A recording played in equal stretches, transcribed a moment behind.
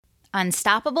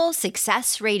Unstoppable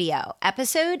Success Radio,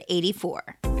 episode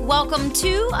 84. Welcome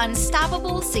to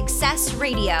Unstoppable Success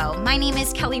Radio. My name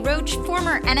is Kelly Roach,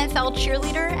 former NFL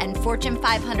cheerleader and Fortune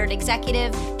 500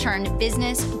 executive turned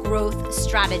business growth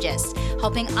strategist,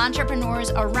 helping entrepreneurs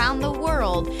around the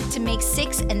world to make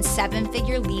 6- and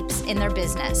 7-figure leaps in their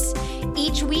business.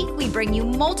 Each week, we bring you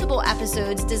multiple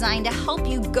episodes designed to help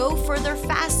you go further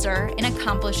faster in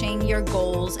accomplishing your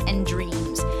goals and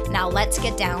dreams. Now let's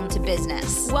get down to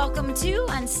business. Welcome to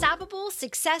Unstoppable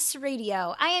Success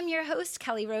Radio. I am your host,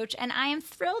 Kelly Roach, and I am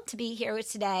thrilled to be here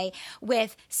today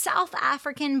with South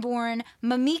African-born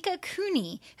Mimika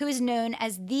Cooney, who is known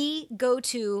as the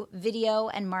go-to video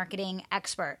and marketing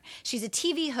expert. She's a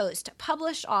TV host,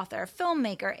 published author,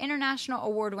 filmmaker, international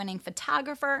award-winning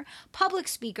photographer, public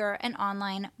speaker, and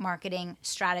online marketing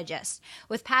strategist.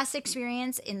 With past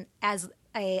experience as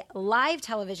a live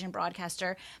television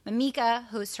broadcaster, Mimika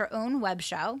hosts her own web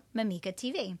show, Mimika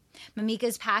TV.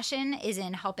 Mimika's passion is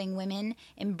in helping women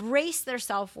embrace their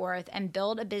self-worth and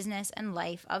build a business and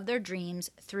life of their dreams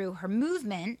through her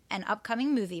movement and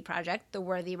upcoming movie project, The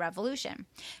Worthy Revolution.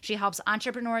 She helps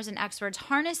entrepreneurs and experts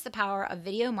harness the power of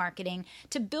video marketing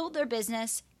to build their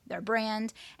business, their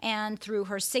brand, and through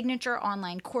her signature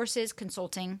online courses,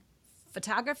 consulting,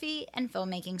 photography, and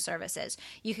filmmaking services.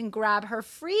 You can grab her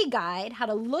free guide, How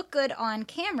to Look Good on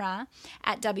Camera,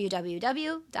 at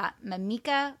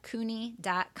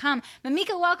www.mimikacooney.com.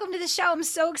 Mimika, welcome to the show. I'm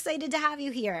so excited to have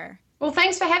you here. Well,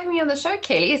 thanks for having me on the show,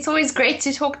 Kelly. It's always great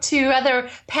to talk to other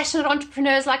passionate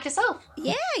entrepreneurs like yourself.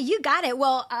 Yeah, you got it.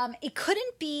 Well, it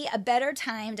couldn't be a better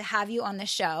time to have you on the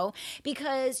show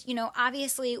because,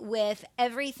 obviously with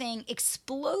everything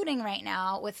exploding right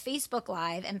now with Facebook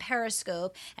Live and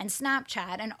Periscope and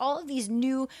Snapchat and all of these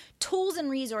new tools and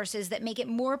resources that make it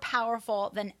more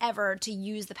powerful than ever to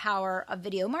use the power of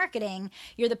video marketing,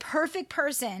 you're the perfect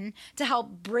person to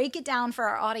help break it down for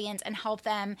our audience and help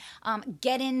them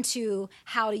get into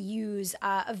how to use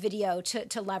a video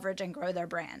to leverage and grow their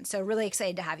brand. So really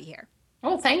excited to have you here.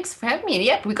 Oh, thanks for having me.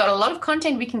 Yep, we've got a lot of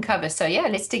content we can cover. So yeah,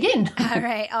 let's dig in. All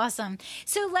right, awesome.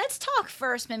 So let's talk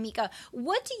first, Mimika.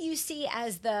 What do you see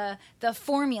as the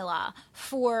formula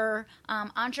for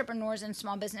entrepreneurs and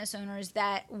small business owners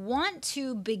that want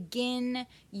to begin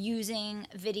using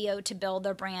video to build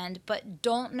their brand, but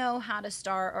don't know how to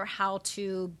start or how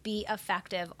to be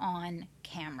effective on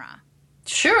camera?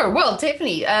 Sure. Well,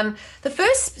 definitely. The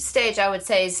first stage I would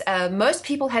say is most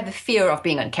people have the fear of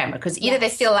being on camera because either they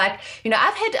feel like,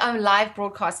 I've had live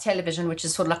broadcast television, which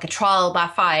is sort of like a trial by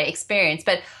fire experience,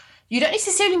 but you don't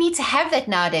necessarily need to have that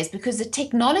nowadays because the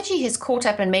technology has caught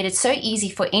up and made it so easy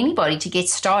for anybody to get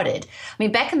started. I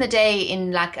mean, back in the day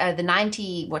in like the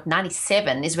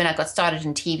 97 is when I got started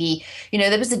in TV.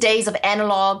 There was the days of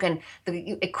analog and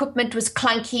the equipment was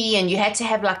clunky and you had to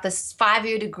have like this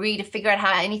 5-year degree to figure out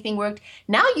how anything worked.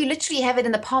 Now you literally have it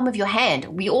in the palm of your hand.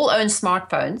 We all own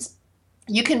smartphones.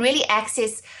 You can really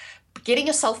access getting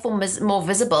yourself more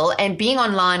visible and being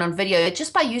online on video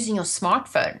just by using your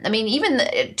smartphone. I mean, even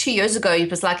 2 years ago, it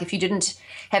was like if you didn't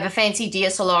have a fancy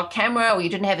DSLR camera or you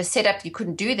didn't have a setup, you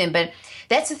couldn't do them. But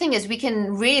that's the thing is we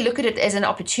can really look at it as an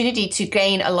opportunity to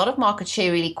gain a lot of market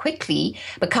share really quickly,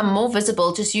 become more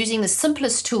visible just using the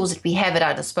simplest tools that we have at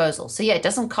our disposal. So yeah, it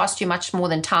doesn't cost you much more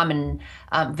than time and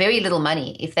very little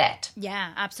money, if that.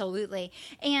 Yeah, absolutely.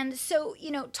 And so,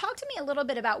 talk to me a little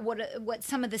bit about what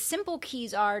some of the simple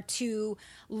keys are to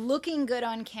looking good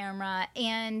on camera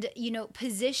and,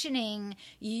 positioning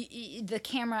the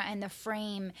camera and the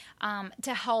frame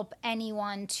to help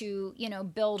anyone to,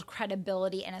 build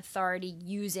credibility and authority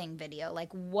using video.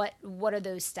 Like what are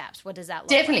those steps? What does that look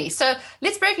Definitely. like? So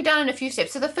let's break it down in a few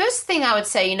steps. So the first thing I would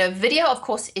say, video, of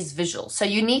course, is visual. So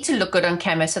you need to look good on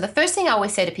camera. So the first thing I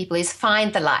always say to people is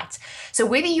find the light. So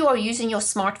whether you are using your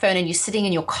smartphone and you're sitting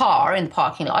in your car in the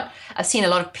parking lot, I've seen a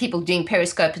lot of people doing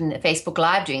Periscope and Facebook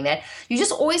Live doing that. You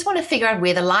just always want to figure out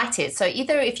where the light is. So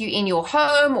either if you're in your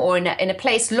home or in a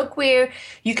place, look where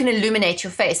you can illuminate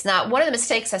your face. Now, one of the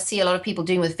mistakes I see a lot of people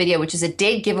doing with video, which is a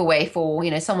dead giveaway for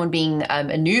someone being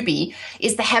a newbie,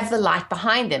 is to have the light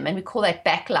behind them, and we call that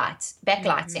backlighting.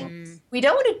 Mm-hmm. We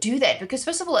don't want to do that because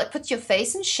first of all, it puts your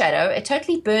face in shadow. It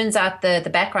totally burns out the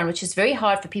background, which is very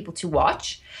hard for people to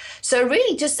watch. So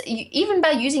really just even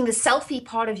by using the selfie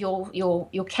part of your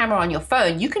camera on your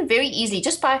phone, you can very easily,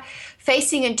 just by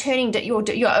facing and turning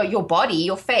your body,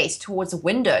 your face towards a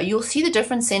window, you'll see the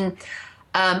difference in,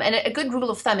 and a good rule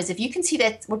of thumb is if you can see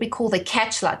that, what we call the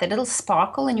catch light, that little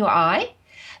sparkle in your eye,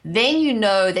 then you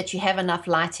know that you have enough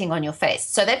lighting on your face.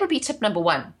 So that would be tip number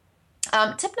one.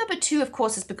 Tip number 2, of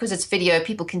course, is because it's video,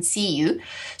 people can see you.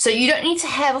 So you don't need to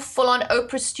have a full-on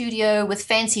Oprah studio with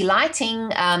fancy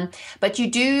lighting, but you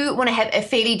do want to have a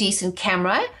fairly decent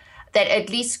camera that at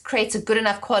least creates a good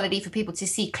enough quality for people to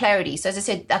see clarity. So as I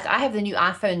said, like I have the new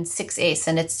iPhone 6S,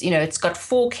 and it's got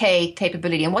 4K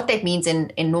capability. And what that means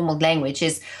in normal language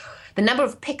is the number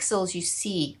of pixels you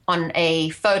see on a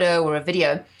photo or a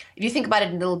video. If you think about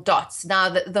it in little dots, now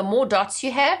the more dots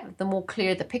you have, the more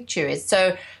clear the picture is.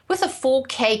 So with a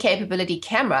 4K capability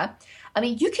camera, I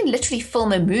mean, you can literally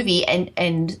film a movie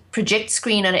and project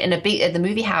screen on it at the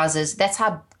movie houses. That's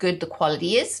how good the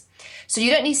quality is. So you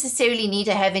don't necessarily need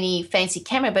to have any fancy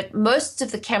camera, but most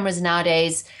of the cameras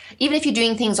nowadays, even if you're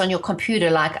doing things on your computer,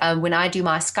 like when I do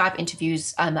my Skype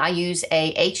interviews, I use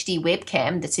a HD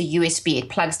webcam that's a USB. It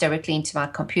plugs directly into my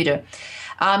computer.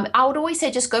 I would always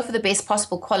say just go for the best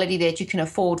possible quality that you can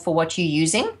afford for what you're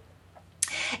using.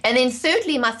 And then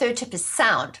thirdly, my third tip is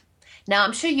sound. Now,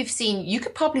 I'm sure you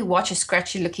could probably watch a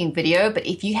scratchy looking video, but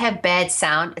if you have bad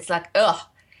sound, it's like,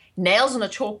 nails on a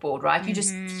chalkboard, right? You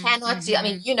just cannot do. I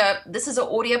mean, this is an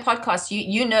audio podcast.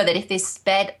 You know that if there's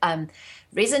bad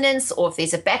resonance or if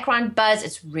there's a background buzz,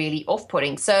 it's really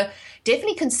off-putting. So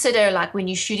definitely consider, like when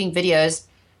you're shooting videos,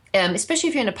 especially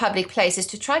if you're in a public place, is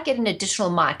to try to get an additional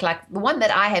mic. Like the one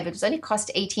that I have, it was only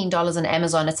cost $18 on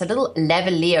Amazon. It's a little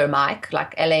lavalier mic,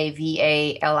 like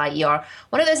lavalier,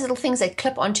 one of those little things that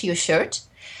clip onto your shirt.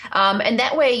 And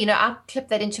that way, I'll clip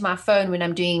that into my phone when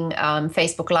I'm doing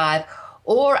Facebook Live.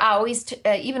 Or I always,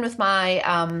 even with my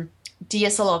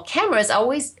DSLR cameras, I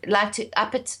always like to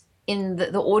up it in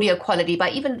the audio quality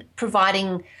by even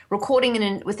recording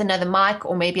with another mic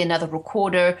or maybe another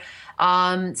recorder.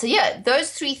 So yeah,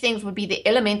 those 3 things would be the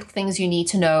elemental things you need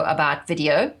to know about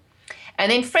video.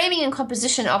 And then framing and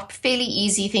composition are fairly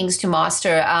easy things to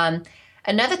master.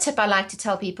 Another tip I like to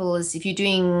tell people is if you're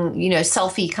doing,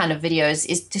 selfie kind of videos,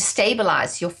 is to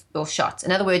stabilize your shots.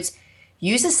 In other words,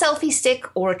 use a selfie stick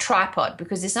or a tripod,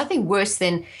 because there's nothing worse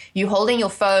than you holding your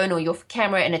phone or your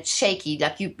camera and it's shaky.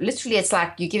 Like it's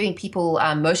like you're giving people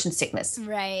motion sickness.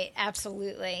 Right.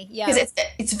 Absolutely. Yeah. Because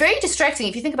it's very distracting.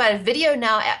 If you think about it, video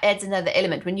now adds another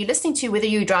element. When you're listening to, whether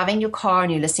you're driving your car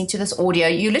and you're listening to this audio,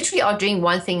 you literally are doing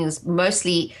one thing, is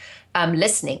mostly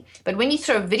listening. But when you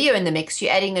throw video in the mix,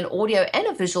 you're adding an audio and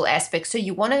a visual aspect. So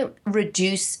you want to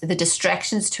reduce the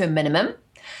distractions to a minimum,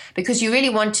 because you really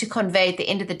want to convey at the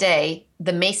end of the day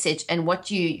the message and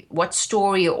what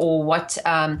story or what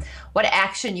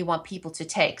action you want people to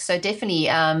take. So definitely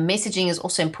messaging is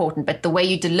also important, but the way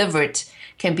you deliver it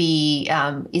can be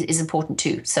is important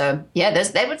too. So yeah,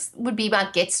 that would be my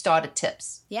get started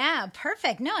tips. Yeah,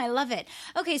 perfect. No, I love it.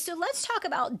 Okay, so let's talk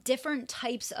about different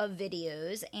types of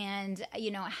videos and,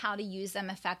 how to use them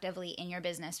effectively in your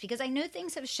business, because I know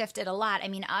things have shifted a lot. I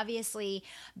mean, obviously,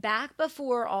 back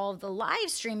before all of the live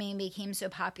streaming became so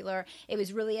popular, it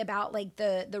was really about like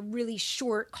the really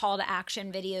short call to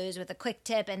action videos with a quick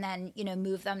tip and then,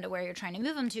 move them to where you're trying to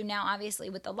move them to. Now, obviously,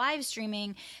 with the live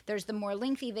streaming, there's the more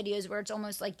lengthy videos where it's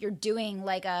almost like you're doing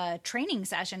like a training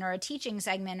session or a teaching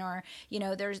segment, or,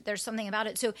 there's something about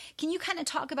it. So can you kind of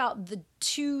talk about the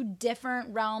 2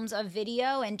 different realms of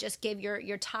video and just give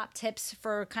your top tips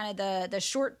for kind of the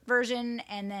short version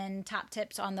and then top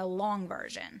tips on the long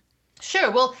version?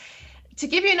 Sure. Well, to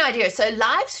give you an idea, so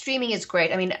live streaming is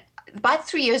great. I mean, about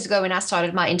 3 years ago when I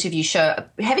started my interview show,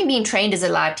 having been trained as a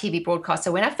live TV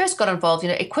broadcaster, when I first got involved,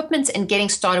 equipment and getting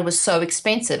started was so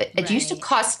expensive. It used to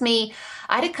cost me,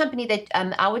 I had a company that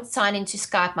I would sign into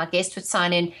Skype, my guest would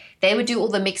sign in, they would do all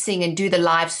the mixing and do the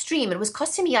live stream. It was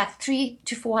costing me like $300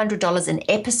 to $400 an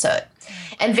episode.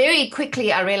 And very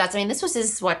quickly I realized, this was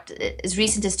as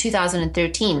recent as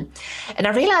 2013. And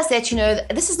I realized that,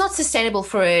 this is not sustainable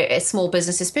for a small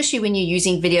business, especially when you're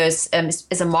using videos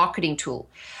as a marketing tool.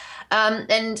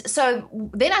 And so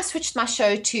then I switched my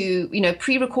show to,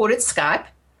 pre-recorded Skype.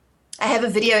 I have a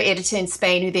video editor in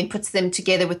Spain who then puts them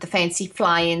together with the fancy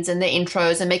fly-ins and the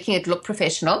intros and making it look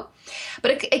professional.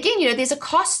 But again, there's a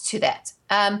cost to that.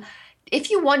 If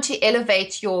you want to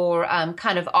elevate your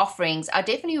kind of offerings, I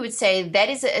definitely would say that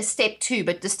is a step 2.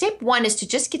 But the step 1 is to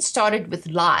just get started with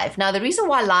live. Now, the reason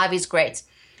why live is great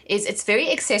is it's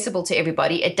very accessible to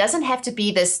everybody. It doesn't have to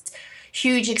be this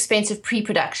huge, expensive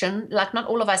pre-production. Like not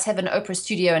all of us have an Oprah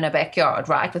studio in our backyard,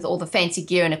 right, with all the fancy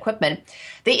gear and equipment.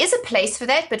 There is a place for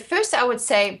that. But first, I would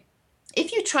say,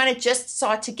 if you're trying to just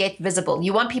start to get visible,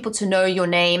 you want people to know your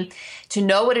name, to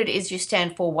know what it is you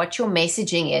stand for, what your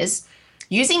messaging is.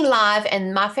 Using live,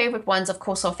 and my favorite ones, of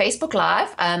course, are Facebook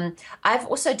Live. I've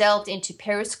also delved into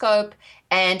Periscope,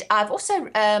 and I've also,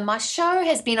 my show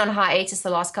has been on hiatus the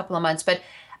last couple of months, but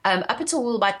Up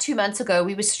until about 2 months ago,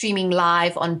 we were streaming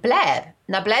live on Blab.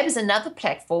 Now, Blab is another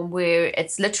platform where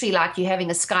it's literally like you're having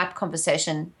a Skype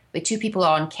conversation where two people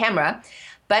are on camera,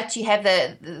 but you have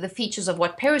the features of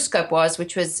what Periscope was,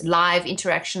 which was live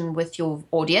interaction with your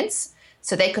audience.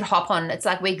 So they could hop on. It's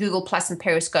like where Google Plus and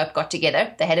Periscope got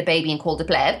together. They had a baby and called it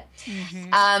Blab.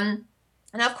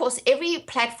 And of course, every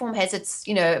platform has its,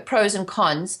 pros and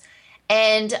cons.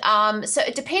 And so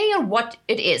depending on what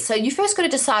it is, so you first got to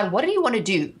decide, what do you want to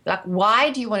do? Like,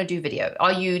 why do you want to do video?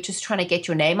 Are you just trying to get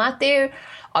your name out there?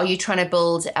 Are you trying to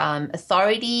build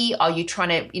authority? Are you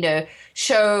trying to,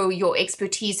 show your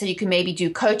expertise so you can maybe do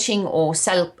coaching or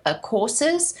sell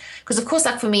courses? Because of course,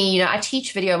 like for me, I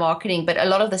teach video marketing, but a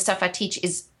lot of the stuff I teach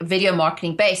is video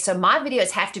marketing based. So my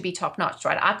videos have to be top notch,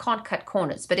 right? I can't cut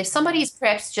corners. But if somebody is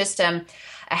perhaps just a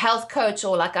health coach,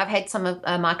 or like I've had some of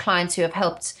my clients who have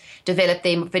helped develop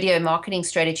their video marketing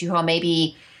strategy who are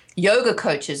maybe yoga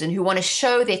coaches and who want to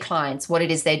show their clients what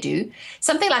it is they do.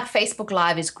 Something like Facebook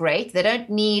Live is great. They don't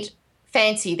need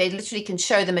fancy. They literally can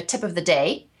show them a tip of the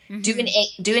day, do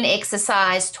an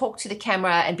exercise, talk to the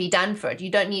camera, and be done for it. You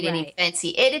don't need any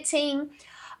fancy editing.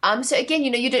 So again,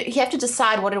 you have to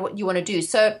decide what you want to do.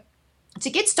 So to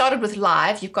get started with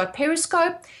live, you've got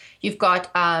Periscope, you've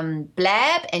got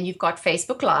Blab, and you've got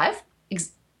Facebook Live,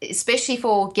 especially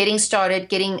for getting started,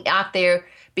 getting out there,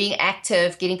 being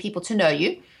active, getting people to know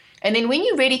you. And then when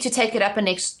you're ready to take it up a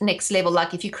next level,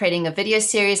 like if you're creating a video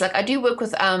series, like I do work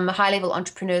with high-level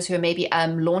entrepreneurs who are maybe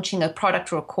launching a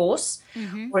product or a course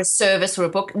or a service or a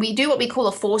book. We do what we call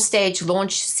a 4-stage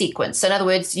launch sequence. So in other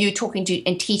words, you're talking to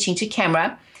and teaching to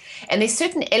camera. And there's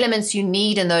certain elements you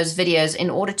need in those videos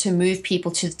in order to move people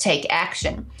to take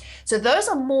action. So those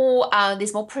are more,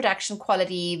 there's more production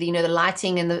quality, the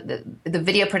lighting and the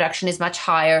video production is much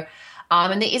higher.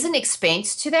 And there is an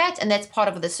expense to that, and that's part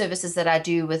of the services that I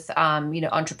do with,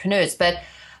 entrepreneurs. But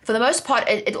for the most part,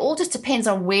 it all just depends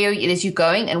on where it is you're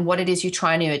going and what it is you're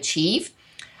trying to achieve.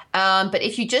 But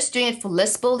if you're just doing it for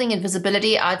list building and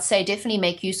visibility, I'd say definitely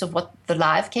make use of what the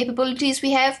live capabilities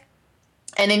we have.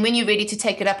 And then when you're ready to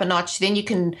take it up a notch, then you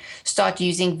can start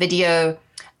using video.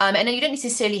 And then you don't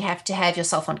necessarily have to have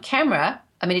yourself on camera.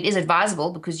 I mean, it is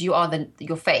advisable because you are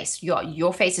your face.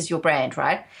 Your face is your brand,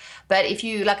 right? But if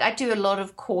you, like, I do a lot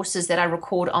of courses that I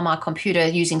record on my computer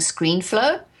using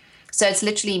ScreenFlow. So it's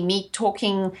literally me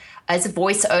talking as a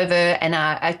voiceover, and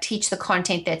I teach the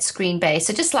content that's screen-based.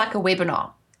 So just like a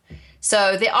webinar.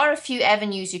 So there are a few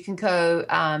avenues you can go,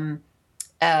 go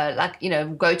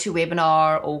to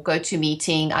webinar or go to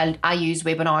meeting. I use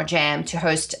Webinar Jam to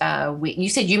host.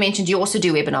 You mentioned you also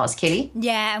do webinars, Kelly.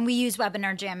 Yeah, and we use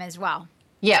Webinar Jam as well.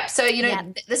 Yeah, so,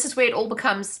 This is where it all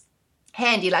becomes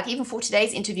handy. Like even for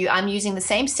today's interview, I'm using the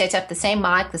same setup, the same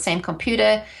mic, the same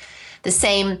computer, the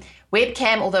same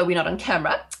webcam, although we're not on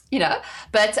camera,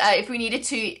 But if we needed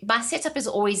to, my setup is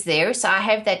always there. So I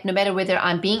have that no matter whether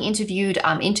I'm being interviewed,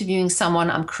 I'm interviewing someone,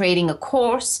 I'm creating a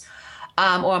course,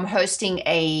 or I'm hosting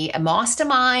a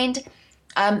mastermind.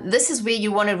 This is where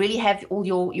you want to really have all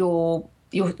your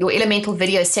elemental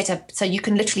video set up so you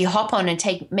can literally hop on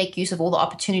and make use of all the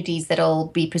opportunities that'll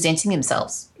be presenting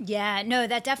themselves. Yeah, no,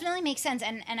 that definitely makes sense.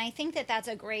 And I think that that's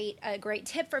a great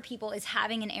tip for people is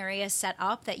having an area set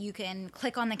up that you can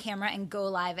click on the camera and go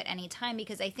live at any time,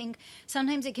 because I think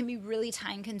sometimes it can be really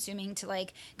time consuming to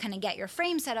like kind of get your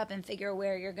frame set up and figure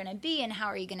where you're going to be and how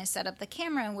are you going to set up the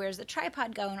camera and where's the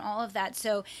tripod go and all of that.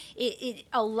 So it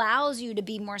allows you to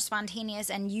be more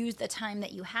spontaneous and use the time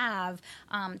that you have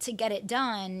to get it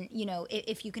done.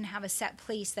 If you can have a set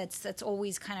place that's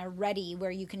always kind of ready where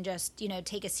you can just,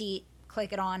 take a seat,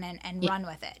 click it on and run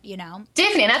with it,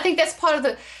 Definitely. And I think that's part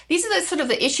of these are the sort of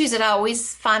the issues that I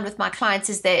always find with my clients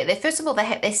is they first of all,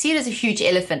 they see it as a huge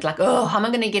elephant, like, oh, how am I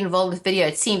going to get involved with video?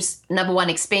 It seems, number one,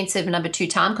 expensive, number two,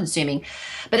 time consuming.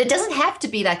 But it doesn't have to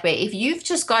be that way. If you've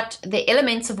just got the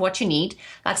elements of what you need,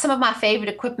 like some of my favorite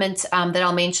equipment that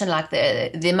I'll mention, like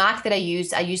the mic that I use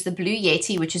the Blue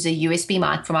Yeti, which is a USB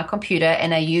mic for my computer,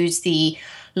 and I use the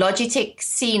Logitech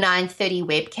C930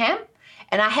 webcam.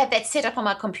 And I have that set up on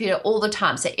my computer all the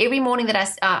time. So every morning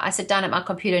that I sit down at my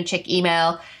computer and check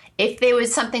email, if there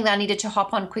was something that I needed to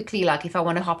hop on quickly, like if I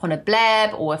want to hop on a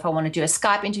Blab or if I want to do a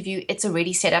Skype interview, it's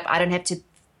already set up. I don't have to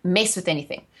mess with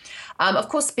anything. Of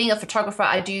course, being a photographer,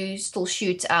 I do still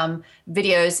shoot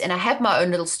videos, and I have my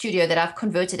own little studio that I've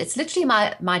converted. It's literally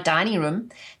my dining room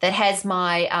that has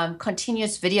my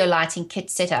continuous video lighting kit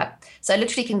set up. So I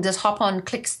literally can just hop on,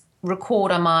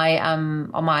 record on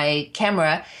my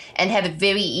camera and have it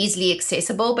very easily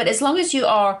accessible. But as long as you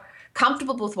are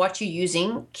comfortable with what you're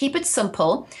using, keep it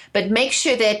simple, but make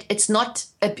sure that it's not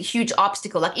a huge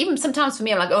obstacle. Like even sometimes for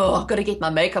me, I'm like, oh, I've got to get my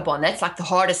makeup on. That's like the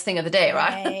hardest thing of the day,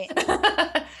 right?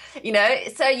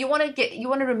 So you want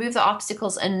to remove the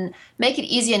obstacles and make it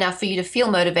easy enough for you to feel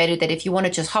motivated that if you want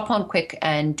to just hop on quick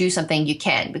and do something, you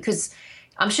can, because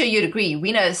I'm sure you'd agree.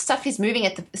 We know stuff is moving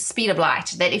at the speed of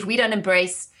light, that if we don't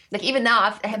embrace, like even now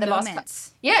I've had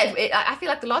I feel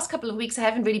like the last couple of weeks I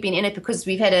haven't really been in it because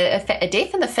we've had a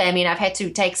death in the family and I've had to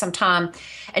take some time.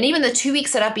 And even the 2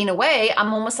 weeks that I've been away,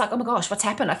 I'm almost like, oh my gosh, what's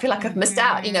happened? I feel like I've missed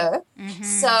out,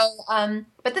 So,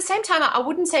 but at the same time, I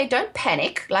wouldn't say don't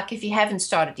panic. Like if you haven't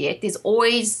started yet,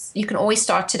 you can always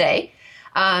start today.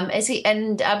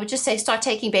 And I would just say start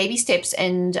taking baby steps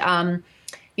and,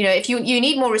 if you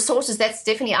need more resources, that's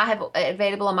definitely, I have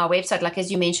available on my website. Like,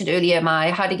 as you mentioned earlier,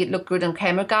 my How to Get Look Good on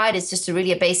Camera guide is just a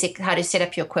basic how to set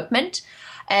up your equipment.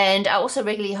 And I also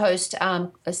regularly host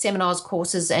seminars,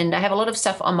 courses, and I have a lot of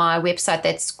stuff on my website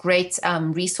that's great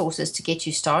resources to get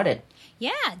you started.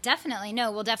 Yeah, definitely.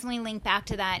 No, we'll definitely link back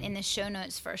to that in the show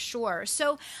notes for sure.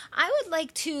 So I would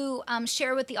like to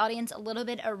share with the audience a little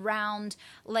bit around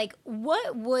like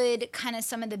what would kind of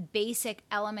some of the basic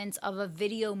elements of a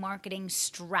video marketing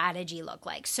strategy look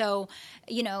like. So,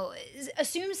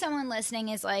 assume someone listening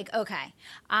is like, okay,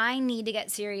 I need to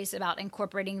get serious about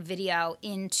incorporating video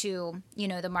into,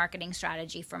 the marketing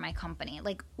strategy for my company.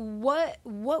 Like what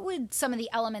would some of the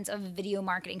elements of a video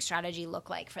marketing strategy look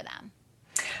like for them?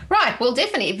 Right. Well,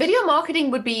 definitely. Video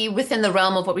marketing would be within the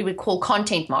realm of what we would call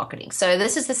content marketing. So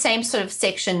this is the same sort of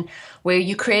section where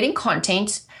you're creating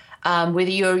content, whether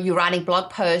you're writing blog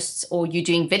posts or you're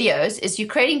doing videos, is you're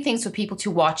creating things for people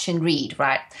to watch and read,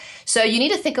 right? So you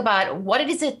need to think about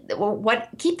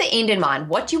keep the end in mind.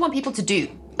 What do you want people to do?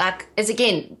 Like,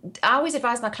 I always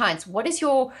advise my clients, what is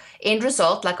your end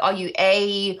result? Like, are you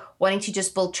A, wanting to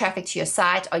just build traffic to your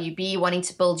site? Are you B, wanting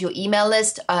to build your email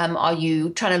list? Are you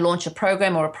trying to launch a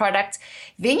program or a product?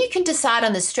 Then you can decide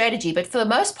on the strategy. But for the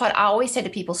most part, I always say to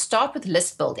people, start with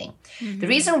list building. Mm-hmm. The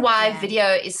reason why video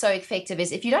is so effective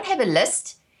is if you don't have a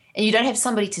list and you don't have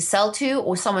somebody to sell to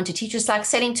or someone to teach, it's like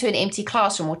selling to an empty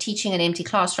classroom or teaching an empty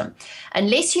classroom.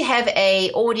 Unless you have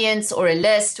a audience or a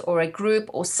list or a group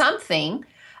or something,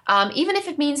 even if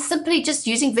it means simply just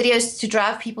using videos to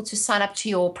drive people to sign up to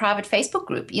your private Facebook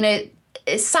group,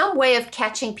 some way of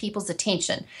catching people's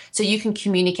attention so you can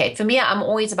communicate. For me, I'm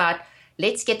always about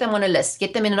let's get them on a list,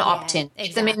 get them in an opt-in,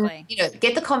 exactly. Get them in,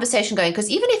 get the conversation going. Because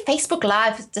even if Facebook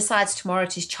Live decides tomorrow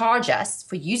to charge us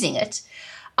for using it,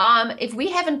 if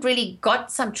we haven't really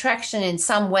got some traction in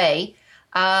some way,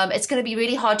 it's going to be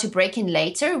really hard to break in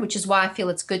later, which is why I feel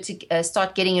it's good to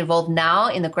start getting involved now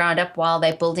in the ground up while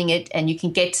they're building it. And you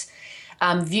can get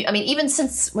even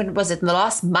since, when was it, in the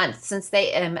last month, since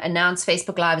they announced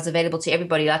Facebook Live is available to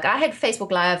everybody. Like I had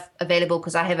Facebook Live available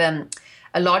because I have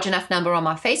a large enough number on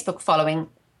my Facebook following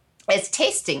as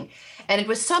testing. And it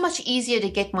was so much easier to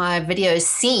get my videos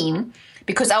seen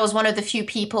because I was one of the few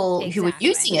people who were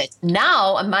using it.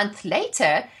 Now, a month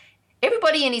later,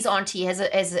 everybody and his auntie has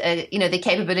the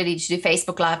capability to do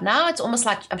Facebook Live. Now it's almost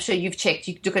like, I'm sure you've checked,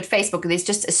 you look at Facebook, there's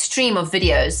just a stream of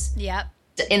videos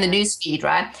in the news feed,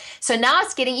 right? So now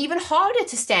it's getting even harder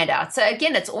to stand out. So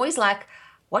again, it's always like,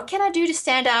 what can I do to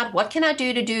stand out? What can I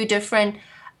do to do different?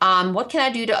 What can I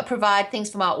do to provide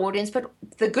things for my audience? But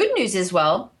the good news as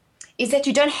well is that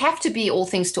you don't have to be all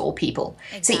things to all people.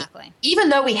 Exactly. So even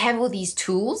though we have all these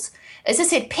tools, as I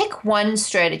said, pick one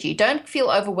strategy. Don't feel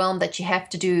overwhelmed that you have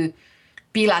to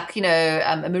be like,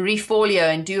 a Marie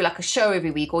Forleo and do like a show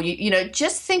every week, or,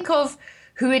 just think of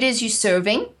who it is you're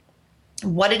serving,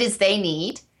 what it is they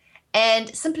need,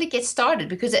 and simply get started.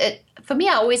 Because for me,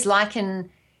 I always liken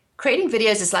creating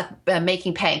videos is like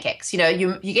making pancakes. You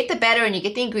get the batter and you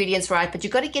get the ingredients right, but you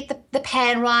got to get the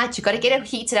pan right. You got to get it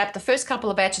heated up. The first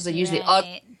couple of batches are usually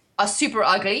are super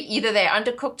ugly. Either they're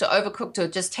undercooked or overcooked or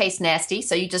just taste nasty.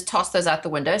 So you just toss those out the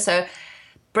window. So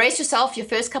brace yourself. Your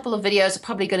first couple of videos are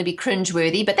probably going to be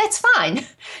cringeworthy, but that's fine.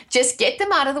 Just get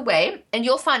them out of the way, and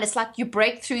you'll find it's like you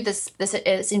break through this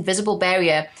invisible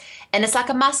barrier, and it's like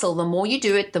a muscle. The more you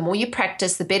do it, the more you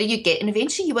practice, the better you get, and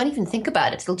eventually you won't even think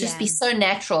about it. It'll just be so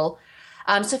natural.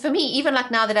 So for me, even like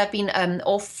now that I've been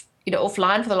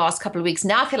offline for the last couple of weeks,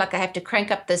 now I feel like I have to crank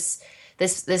up this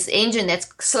engine that's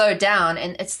slowed down,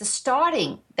 and it's the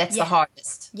starting That's the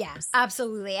hardest. Yeah,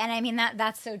 absolutely. And I mean,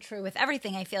 that's so true with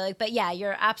everything, I feel like. But yeah,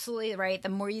 you're absolutely right. The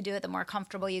more you do it, the more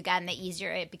comfortable you get and the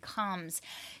easier it becomes.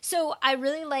 So I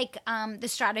really like the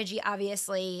strategy,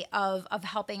 obviously, of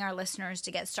helping our listeners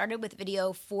to get started with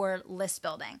video for list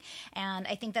building. And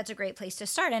I think that's a great place to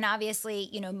start. And obviously,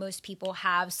 you know, most people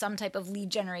have some type of lead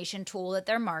generation tool that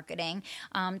they're marketing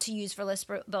to use for list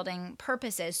building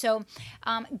purposes. So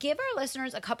give our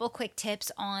listeners a couple quick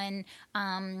tips on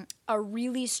a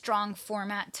really strong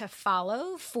format to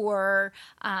follow for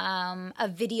a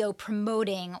video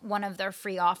promoting one of their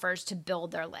free offers to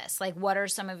build their list. Like, what are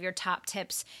some of your top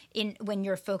tips when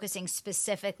you're focusing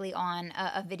specifically on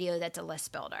a video that's a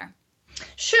list builder?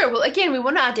 Sure. Well, again, we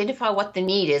want to identify what the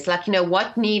need is. Like, you know,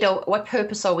 what need or what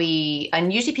purpose are we?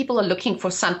 And usually people are looking for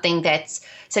something that's,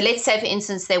 so let's say, for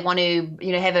instance, they want to,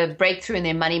 you know, have a breakthrough in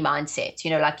their money mindset.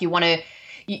 You know, like you want to,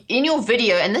 in your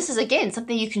video, and this is, again,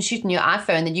 something you can shoot in your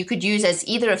iPhone that you could use as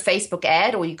either a Facebook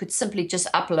ad or you could simply just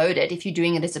upload it if you're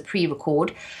doing it as a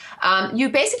pre-record. You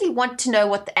basically want to know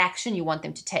what the action you want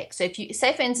them to take. So if you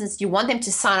say, for instance, you want them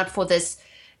to sign up for this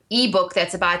ebook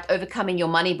that's about overcoming your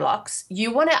money blocks, you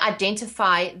want to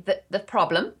identify the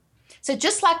problem. So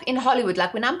just like in Hollywood,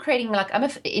 like when I'm creating, like I'm an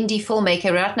indie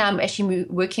filmmaker right now, I'm actually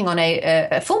working on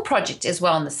a film project as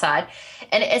well on the side.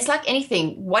 And it's like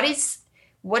anything. What is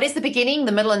the beginning,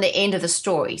 the middle, and the end of the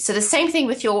story? So the same thing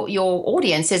with your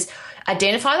audience is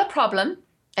identify the problem.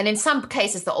 And in some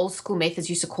cases, the old school methods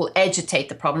used to call agitate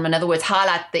the problem. In other words,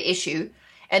 highlight the issue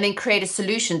and then create a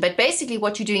solution. But basically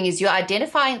what you're doing is you're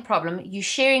identifying the problem, you're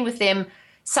sharing with them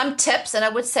some tips. And I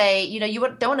would say, you know, you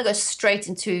don't want to go straight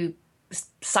into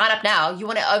sign up now. You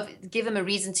want to give them a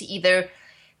reason to either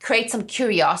create some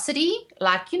curiosity,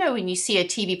 like, you know, when you see a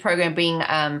TV program being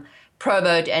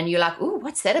promoted and you're like, ooh,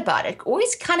 what's that about? It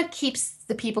always kind of keeps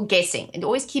the people guessing. It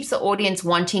always keeps the audience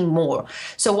wanting more.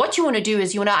 So what you want to do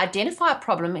is you want to identify a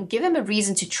problem and give them a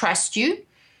reason to trust you.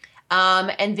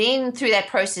 And then through that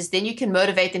process, then you can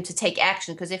motivate them to take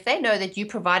action. Because if they know that you're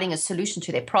providing a solution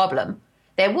to their problem,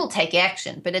 they will take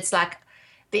action. But it's like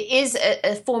there is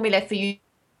a formula for you,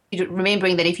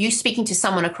 remembering that if you're speaking to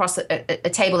someone across a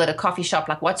table at a coffee shop,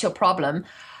 like, what's your problem?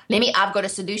 I've got a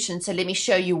solution. So let me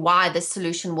show you why this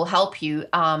solution will help you.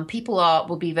 People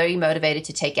will be very motivated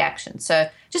to take action. So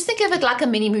just think of it like a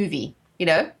mini movie, you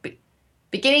know,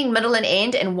 beginning, middle, and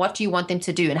end, and what do you want them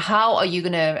to do, and how are you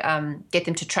going to get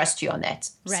them to trust you on that?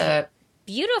 Right. So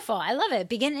beautiful. I love it.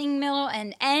 Beginning, middle,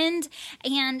 and end.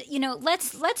 And, you know,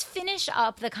 let's finish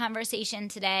up the conversation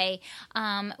today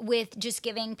with just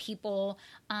giving people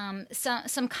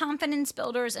some confidence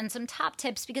builders and some top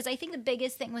tips, because I think the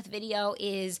biggest thing with video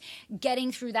is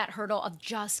getting through that hurdle of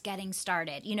just getting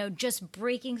started, you know, just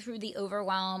breaking through the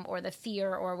overwhelm or the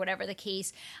fear or whatever the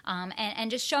case,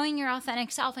 and just showing your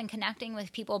authentic self and connecting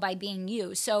with people by being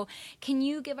you. So can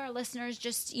you give our listeners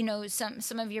just, you know,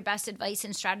 some of your best advice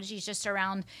and strategies just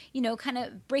around, you know, kind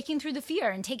of breaking through the fear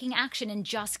and taking action and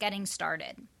just getting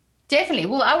started? Definitely.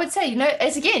 Well, I would say, you know,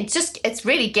 it's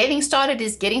really getting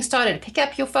started. Pick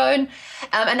up your phone.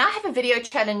 And I have a video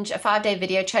challenge, a 5-day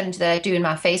video challenge that I do in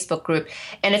my Facebook group.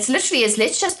 And it's literally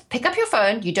let's just pick up your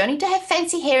phone. You don't need to have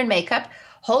fancy hair and makeup.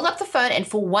 Hold up the phone and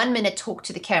for 1 minute talk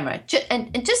to the camera.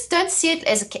 And just don't see it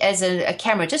as a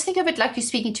camera. Just think of it like you're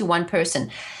speaking to one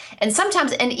person. And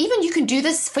sometimes, and even you can do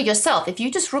this for yourself. If you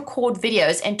just record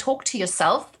videos and talk to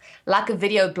yourself like a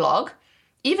video blog,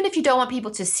 even if you don't want people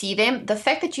to see them, the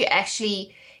fact that you're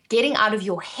actually getting out of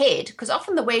your head, because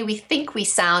often the way we think we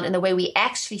sound and the way we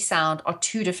actually sound are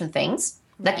two different things.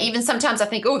 Right. Like even sometimes I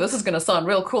think, oh, this is going to sound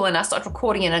real cool. And I start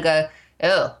recording and I go,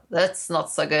 oh, that's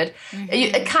not so good. Mm-hmm.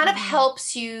 It kind of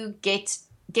helps you get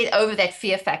over that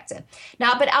fear factor.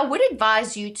 Now, but I would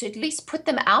advise you to at least put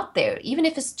them out there, even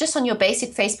if it's just on your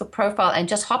basic Facebook profile, and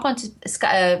just hop onto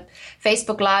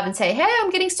Facebook Live and say, hey, I'm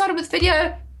getting started with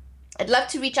video. I'd love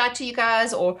to reach out to you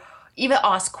guys, or either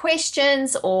ask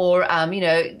questions or, you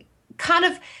know, kind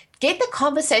of get the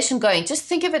conversation going. Just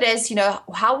think of it as, you know,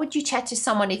 how would you chat to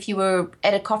someone if you were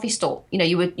at a coffee store? You know,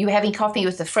 you were having coffee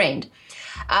with a friend.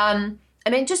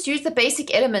 And then just use the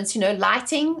basic elements, you know,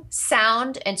 lighting,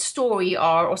 sound, and story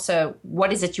are also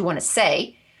what is it you want to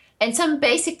say. And some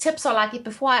basic tips are like,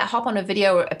 before I hop on a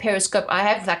video or a Periscope, I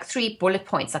have like 3 bullet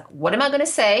points. Like, what am I going to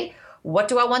say? What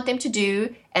do I want them to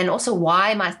do? And also,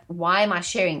 why am I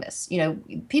sharing this? You know,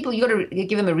 people, you got to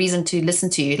give them a reason to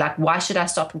listen to you. Like, why should I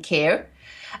stop and care?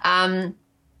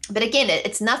 But again,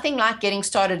 it's nothing like getting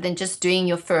started and just doing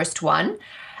your first one.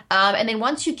 And then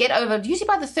once you get over, usually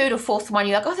by the 3rd or 4th one,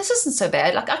 you're like, oh, this isn't so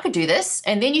bad. Like, I could do this.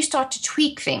 And then you start to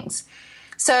tweak things.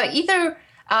 So either,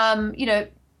 you know,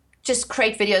 just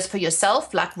create videos for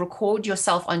yourself, like record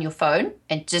yourself on your phone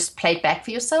and just play it back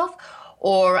for yourself,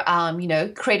 or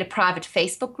create a private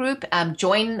Facebook group.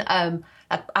 Join. I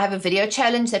have a video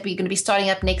challenge that we're going to be starting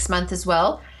up next month as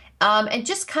well. And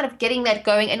just kind of getting that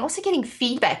going, and also getting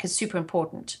feedback is super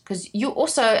important, because you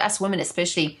also, us women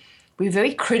especially, we're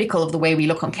very critical of the way we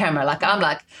look on camera. Like, I'm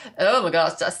like, oh my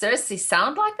gosh, do I seriously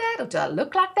sound like that? Or do I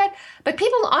look like that? But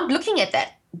people aren't looking at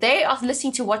that. They are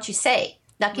listening to what you say.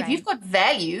 Like, if you've got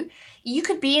value, you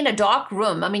could be in a dark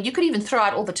room. I mean, you could even throw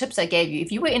out all the tips I gave you.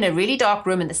 If you were in a really dark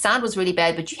room and the sound was really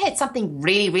bad, but you had something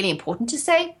really, really important to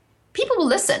say, people will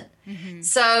listen. Mm-hmm.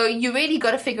 So you really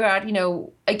got to figure out,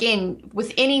 again,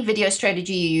 with any video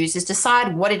strategy you use, is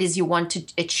decide what it is you want to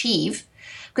achieve.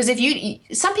 Because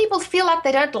some people feel like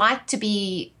they don't like to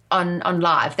be on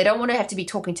live. They don't want to have to be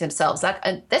talking to themselves.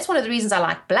 And that's one of the reasons I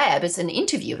like Blab. It's an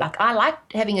interview. Like, I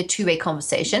like having a two-way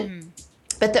conversation. Mm-hmm.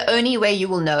 But the only way you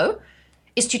will know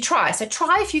is to try. So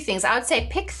try a few things. I would say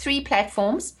pick 3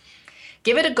 platforms,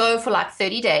 give it a go for like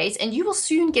 30 days, and you will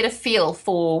soon get a feel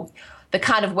for the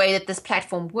kind of way that this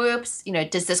platform works.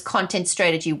 Does this content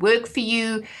strategy work for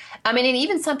you? I mean, and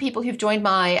even some people who've joined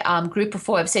my group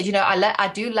before have said,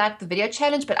 I do like the video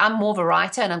challenge, but I'm more of a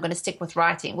writer and I'm going to stick with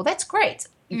writing. Well, that's great.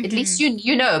 Mm-hmm. At least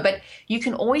you know, but you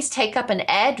can always take up and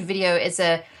add video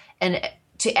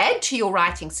to add to your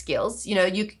writing skills. You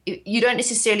don't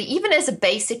necessarily, even as a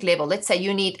basic level, let's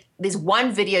say there's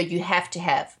one video you have to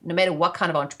have, no matter what kind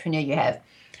of entrepreneur you have.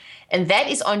 And that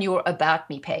is on your About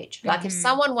Me page. Like, if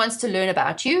someone wants to learn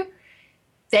about you,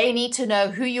 they need to know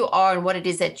who you are and what it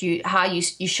is that how you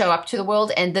show up to the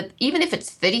world. And even if it's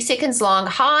 30 seconds long,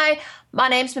 hi, my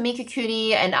name's Mimika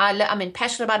Cooney, and I'm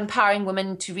passionate about empowering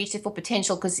women to reach their full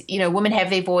potential, because, women have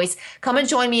their voice. Come and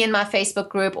join me in my Facebook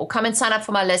group, or come and sign up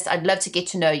for my list. I'd love to get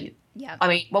to know you. Yeah. I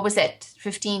mean, what was that?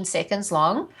 15 seconds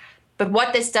long? But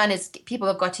what that's done is people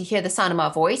have got to hear the sound of my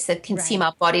voice, that can see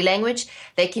my body language.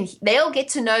 They'll get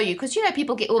to know you, because,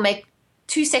 people will make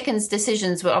 2 seconds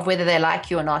decisions of whether they like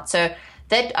you or not. So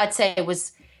that, I'd say,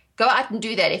 was go out and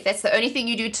do that. If that's the only thing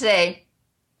you do today,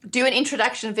 do an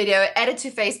introduction video, add it to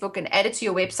Facebook and add it to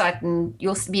your website, and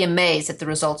you'll be amazed at the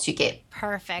results you get.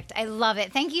 Perfect. I love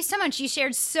it. Thank you so much. You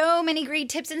shared so many great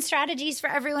tips and strategies for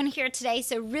everyone here today,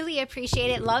 so really appreciate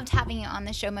it. Loved having you on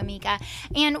the show, Mimika.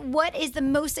 And what is the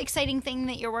most exciting thing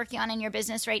that you're working on in your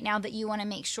business right now that you want to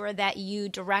make sure that you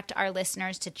direct our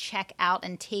listeners to check out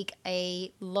and take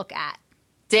a look at?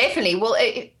 Definitely. Well,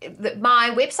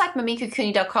 my website,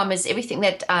 mimikacooney.com, is everything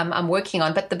that I'm working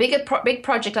on. But the big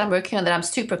project I'm working on that I'm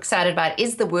super excited about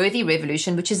is the Worthy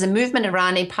Revolution, which is a movement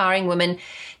around empowering women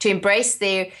to embrace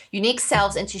their unique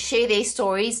selves and to share their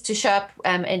stories, to show up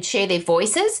and share their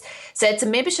voices. So it's a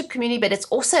membership community, but it's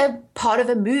also part of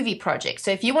a movie project.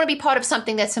 So if you want to be part of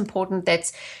something that's important,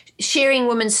 that's sharing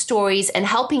women's stories and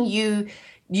helping you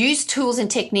use tools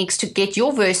and techniques to get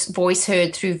your voice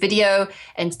heard through video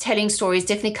and telling stories,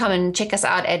 definitely come and check us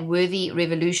out at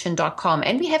worthyrevolution.com.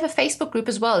 And we have a Facebook group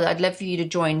as well. I'd love for you to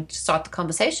join to start the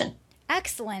conversation.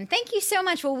 Excellent. Thank you so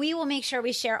much. Well, we will make sure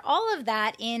we share all of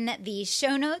that in the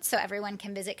show notes so everyone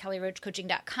can visit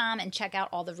kellyroachcoaching.com and check out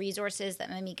all the resources that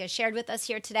Mimika shared with us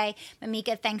here today.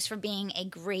 Mimika, thanks for being a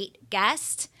great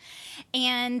guest.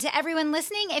 And to everyone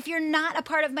listening, if you're not a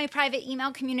part of my private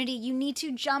email community, you need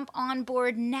to jump on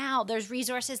board now. There's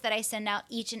resources that I send out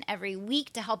each and every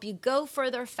week to help you go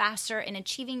further, faster in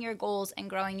achieving your goals and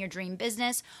growing your dream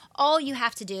business. All you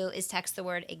have to do is text the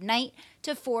word IGNITE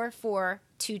to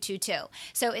 44222.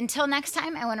 So until next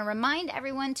time, I want to remind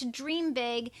everyone to dream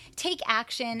big, take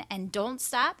action, and don't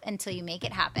stop until you make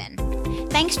it happen.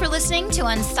 Thanks for listening to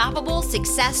Unstoppable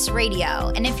Success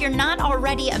Radio. And if you're not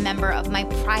already a member of my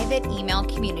private email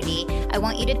community, I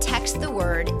want you to text the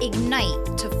word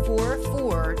IGNITE to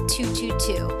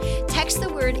 44222. Text the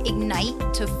word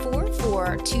IGNITE to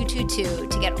 44222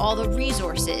 to get all the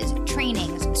resources,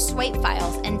 trainings, swipe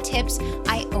files, and tips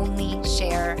I only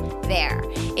share there.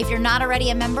 If you're not already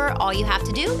a member, all you have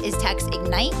to do is text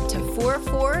IGNITE to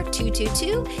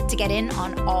 44222 to get in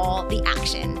on all the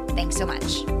action. Thanks so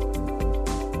much.